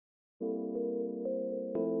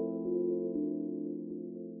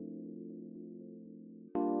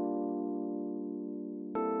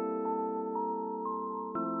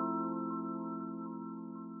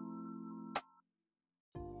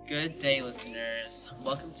Good day, listeners.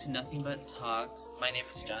 Welcome to Nothing But Talk. My name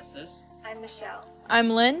is Justice. I'm Michelle. I'm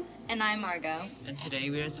Lynn. And I'm Margot. And today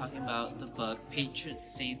we are talking about the book Patron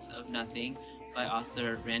Saints of Nothing by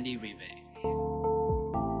author Randy Ribe.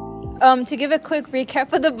 To give a quick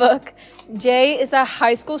recap of the book, Jay is a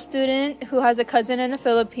high school student who has a cousin in the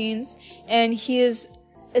Philippines, and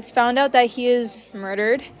it's found out that he is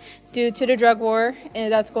murdered due to the drug war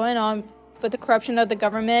that's going on with the corruption of the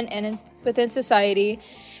government and within society.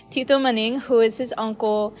 Tito Maning, who is his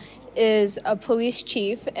uncle, is a police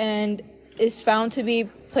chief and is found to be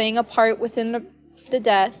playing a part within the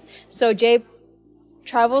death. So Jay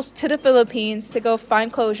travels to the Philippines to go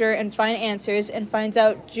find closure and find answers, and finds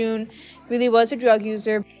out June really was a drug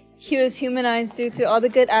user. He was humanized due to all the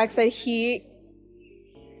good acts that he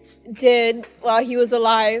did while he was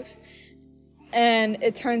alive. And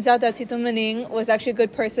it turns out that Tito Maning was actually a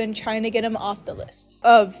good person trying to get him off the list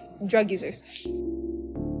of drug users.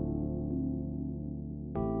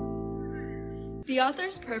 The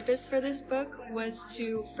author's purpose for this book was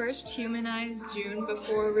to first humanize June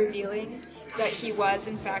before revealing that he was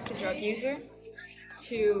in fact a drug user,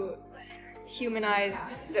 to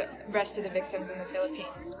humanize the rest of the victims in the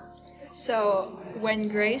Philippines. So when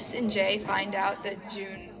Grace and Jay find out that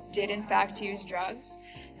June did in fact use drugs,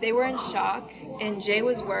 they were in shock, and Jay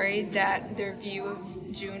was worried that their view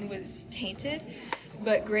of June was tainted,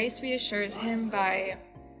 but Grace reassures him by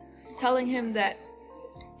telling him that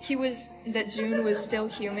June was still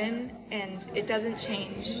human, and it doesn't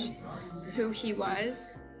change who he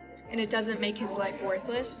was, and it doesn't make his life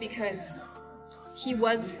worthless, because he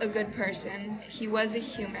was a good person, he was a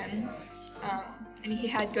human, and he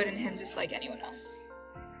had good in him just like anyone else.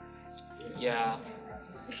 Yeah.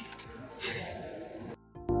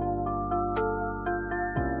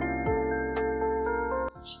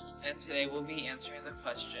 And today we'll be answering the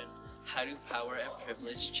question, how do power and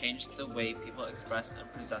privilege change the way people express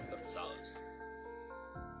and present themselves?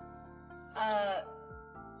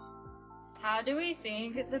 How do we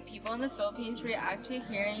think the people in the Philippines react to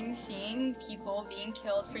seeing people being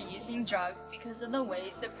killed for using drugs because of the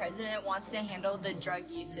ways the president wants to handle the drug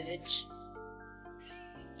usage?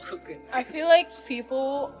 I feel like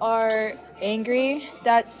people are angry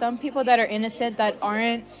that some people that are innocent, that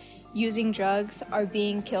aren't using drugs, are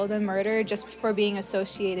being killed and murdered just for being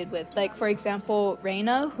associated with. Like, for example,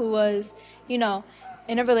 Reina, who was, in a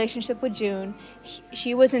relationship with June,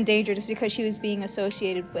 she was in danger just because she was being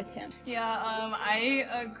associated with him. Yeah, I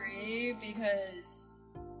agree, because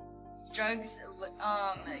drugs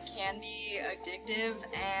can be addictive,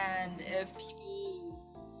 and if people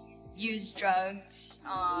use drugs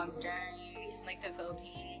during the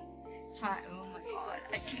Philippine time, oh my god,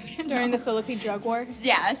 During the Philippine drug war?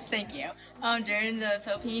 Yes, thank you. During the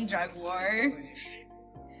Philippine drug war,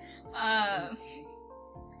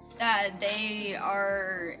 that they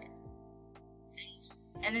are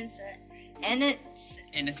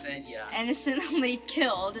innocently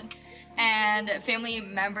killed, and family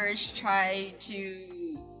members try to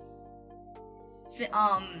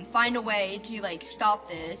find a way to stop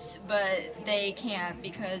this, but they can't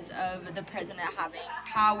because of the president having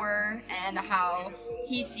power and how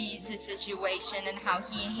he sees the situation and how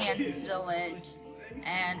he handles it.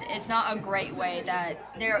 And it's not a great way.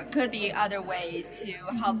 That there could be other ways to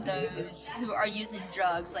help those who are using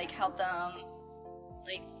drugs, help them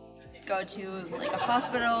go to a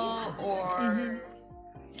hospital or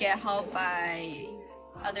get help by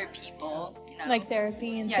other people, like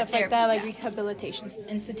therapy and stuff like that, rehabilitation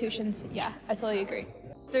institutions. Yeah, I totally agree.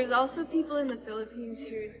 There's also people in the Philippines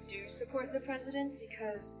who do support the president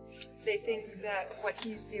because they think that what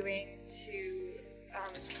he's doing to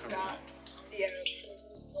stop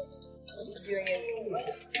what he's doing is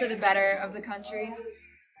for the better of the country.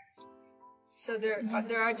 So there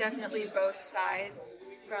are definitely both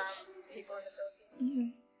sides from people in the Philippines.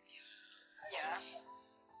 Mm-hmm. Yeah.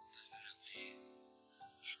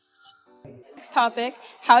 Next topic,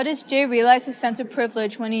 how does Jay realize his sense of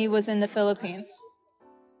privilege when he was in the Philippines?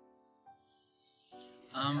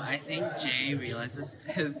 I think Jay realizes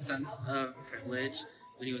his sense of privilege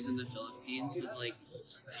when he was in the Philippines with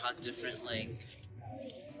how different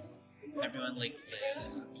everyone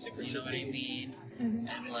is. You know what I mean? Mm-hmm.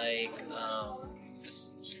 And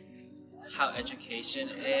just how education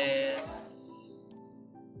is.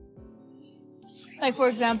 For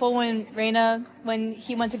example, when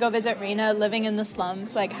he went to go visit Reina living in the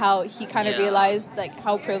slums, how he kind of realized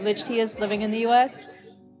how privileged he is living in the U.S.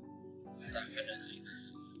 Definitely.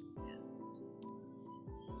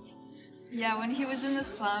 Yeah, when he was in the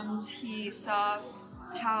slums, he saw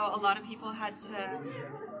how a lot of people had to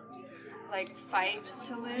fight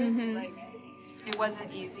to live. Mm-hmm. it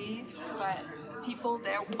wasn't easy, but people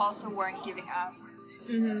there also weren't giving up.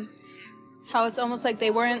 How it's almost like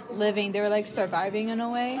they weren't living, they were like surviving in a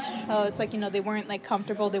way. How it's like, they weren't like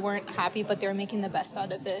comfortable, they weren't happy, but they were making the best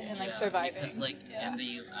out of it and like surviving. Because like in the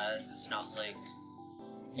U.S., it's not like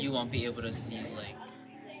you won't be able to see like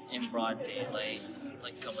in broad daylight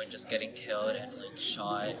like someone just getting killed and like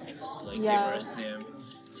shot because like Yeah.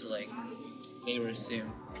 they were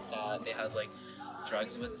assumed that they had like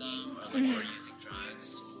drugs with them or like were using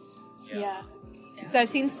drugs. Yeah. So I've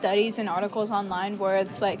seen studies and articles online where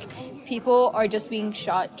it's like people are just being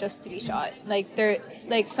shot just to be shot. Like they're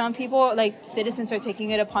like some people, like citizens, are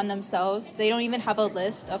taking it upon themselves. They don't even have a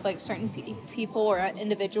list of like certain people or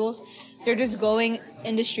individuals. They're just going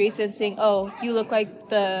in the streets and saying, "Oh, you look like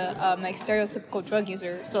the like stereotypical drug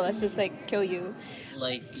user, so let's just like kill you."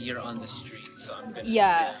 Like you're on the street, so I'm gonna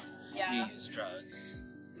Yeah. assume you use drugs.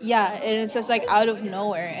 Yeah, and it's just like out of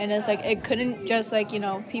nowhere, and it's like it couldn't just like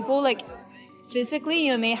people like physically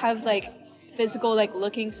you may have like physical like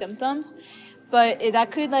looking symptoms, but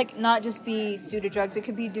that could like not just be due to drugs. It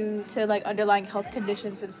could be due to like underlying health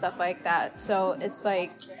conditions and stuff like that. So it's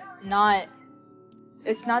like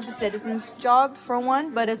it's not the citizen's job for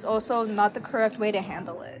one, but it's also not the correct way to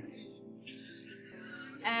handle it.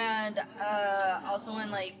 And also when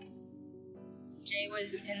like Jay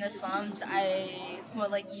was in the slums,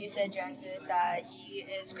 like you said, Genesis, that he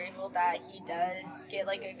is grateful that he does get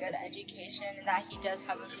like a good education and that he does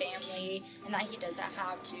have a family and that he doesn't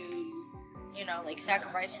have to, like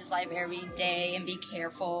sacrifice his life every day and be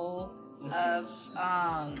careful of,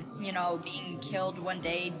 being killed one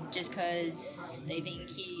day just because they think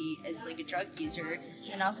he is like a drug user.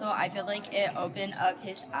 And also I feel like it opened up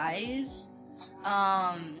his eyes,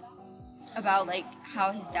 about like how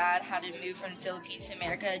his dad had to move from the Philippines to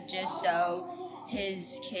America just so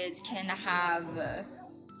his kids can have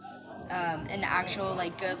an actual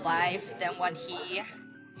like good life than what he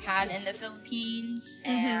had in the Philippines.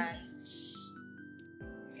 And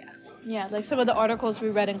Yeah, like some of the articles we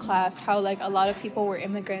read in class, how like a lot of people were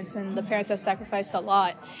immigrants and the parents have sacrificed a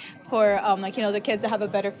lot for the kids to have a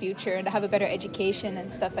better future and to have a better education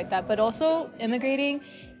and stuff like that. But also immigrating,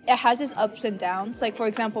 it has its ups and downs. Like for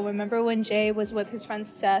example, remember when Jay was with his friend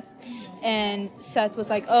Seth, and Seth was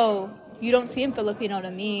like, "Oh, you don't seem Filipino to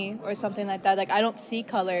me," or something like that. Like I don't see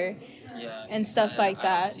color, and stuff like I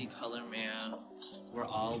that. don't see color, man. We're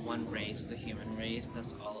all one race, the human race.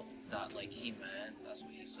 That's all that like he meant. That's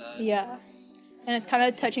what he said. Yeah. And it's kind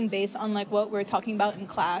of touching base on like what we're talking about in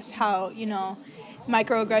class, how,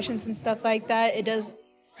 microaggressions and stuff like that. It does,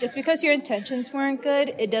 just because your intentions weren't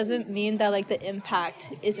good, it doesn't mean that like the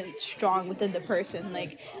impact isn't strong within the person.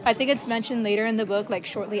 Like I think it's mentioned later in the book, like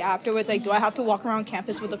shortly afterwards, like do I have to walk around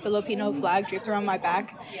campus with a Filipino flag draped around my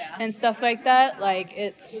back and stuff like that? Like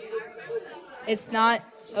it's not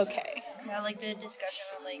okay. yeah, like the discussion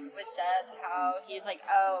with Seth, how he's like,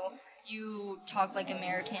 "Oh, you talk like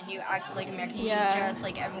American, you act like American, you dress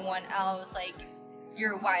like everyone else, like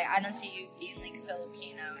you're white. I don't see you being like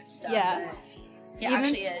Filipino and stuff." Yeah. But he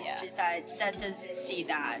actually is, just that Seth doesn't see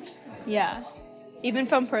that. Yeah. Even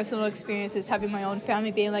from personal experiences, having my own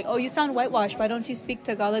family being like, "Oh, you sound whitewashed. Why don't you speak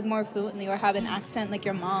Tagalog more fluently or have an accent like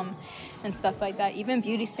your mom?" and stuff like that. Even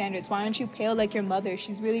beauty standards. Why aren't you pale like your mother?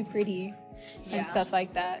 She's really pretty and stuff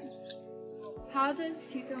like that. How does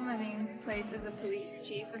Tito Maning's place as a police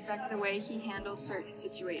chief affect the way he handles certain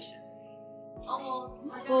situations?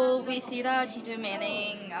 Well, we see that Tito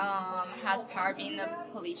Manning has power being the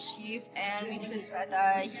police chief, and we suspect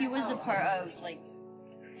that he was a part of like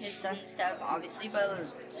his son's death, obviously, but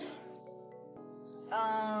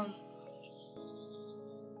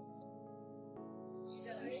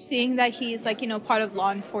seeing that he's like part of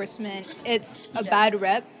law enforcement, it's a bad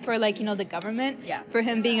rep for like the government for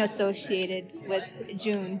him being associated with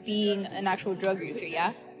June being an actual drug user.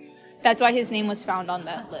 That's why his name was found on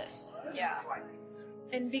that list.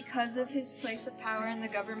 And because of his place of power in the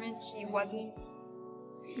government, he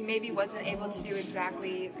maybe wasn't able to do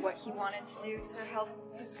exactly what he wanted to do to help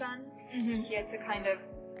his son. He had to kind of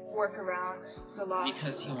work around the laws.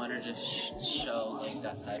 Because he wanted to show like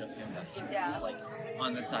that side of him, that he was like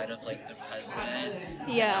on the side of like the president,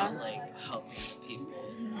 not like helping the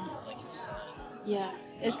people, like his son. Yeah,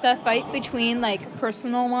 it's that fight between like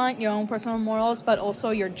personal your own personal morals, but also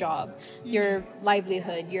your job, your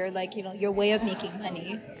livelihood, your like your way of making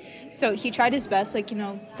money. So he tried his best. Like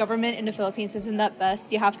government in the Philippines isn't that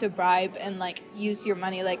best. You have to bribe and like use your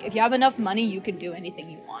money. Like if you have enough money, you can do anything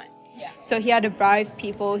you want. So he had to bribe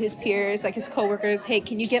people, his peers, like his coworkers. Hey,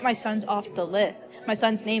 can you get my son's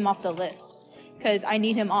name off the list? Because I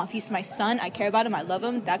need him off. He's my son. I care about him. I love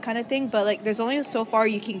him. That kind of thing. But like, there's only so far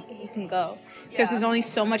you can go. because Yeah. there's only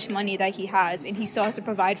so much money that he has, and he still has to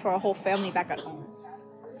provide for a whole family back at home.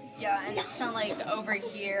 Yeah, and it's not like over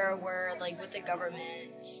here where like with the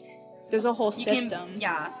government There's a whole you system.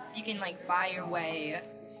 you can like buy your way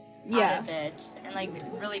Yeah. out of it and like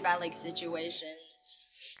really bad like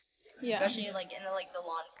situations, Yeah. especially like in the like the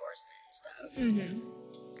law enforcement stuff.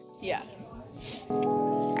 Yeah.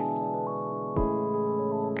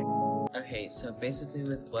 Okay, so basically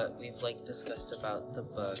with what we've like discussed about the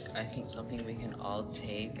book, I think something we can all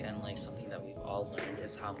take and like something that we've all learned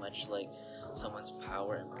is how much like someone's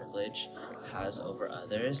power and privilege has over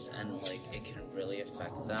others, and like it can really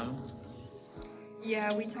affect them.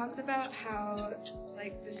 Yeah, we talked about how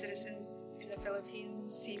like the citizens in the Philippines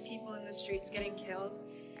see people in the streets getting killed,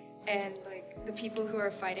 and like the people who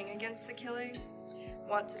are fighting against the killing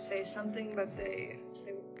want to say something, but they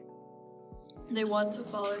want to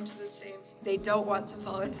fall into the same. They don't want to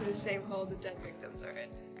fall into the same hole the dead victims are in.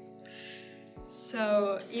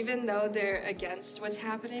 So even though they're against what's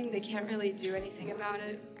happening, they can't really do anything about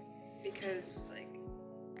it because like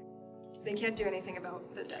they can't do anything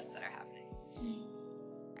about the deaths that are happening.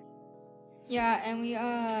 Yeah, and we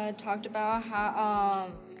talked about how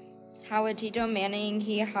with Tito Manning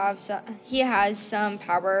he has some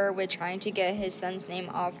power with trying to get his son's name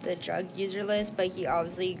off the drug user list, but he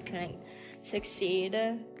obviously couldn't succeed.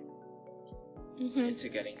 Into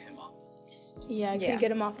getting him off the list. Yeah, I Yeah. could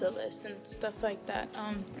get him off the list and stuff like that.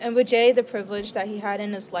 And with Jay, the privilege that he had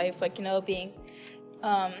in his life, like, you know, being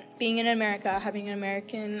in America, having an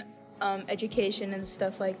American education and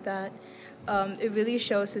stuff like that, it really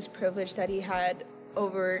shows his privilege that he had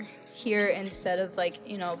over here instead of, like,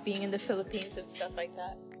 you know, being in the Philippines and stuff like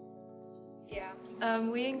that. Yeah.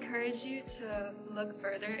 We encourage you to look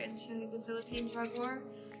further into the Philippine drug war.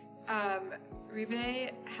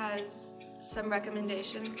 Ribe has some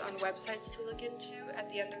recommendations on websites to look into at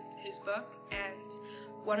the end of his book, and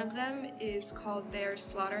one of them is called They're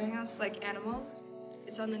Slaughtering Us Like Animals.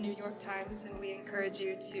 It's on the New York Times, and we encourage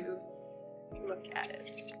you to look at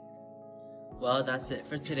it. Well, that's it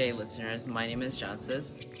for today, listeners. My name is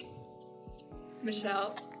Jancis,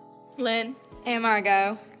 Michelle. Lynn. And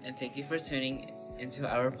Margot. and thank you for tuning into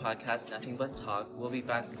our podcast, Nothing But Talk. We'll be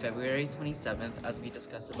back February 27th as we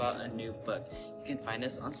discuss about a new book. You can find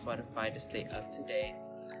us on Spotify to stay up to date.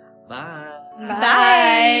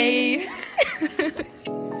 Bye!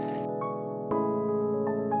 Bye.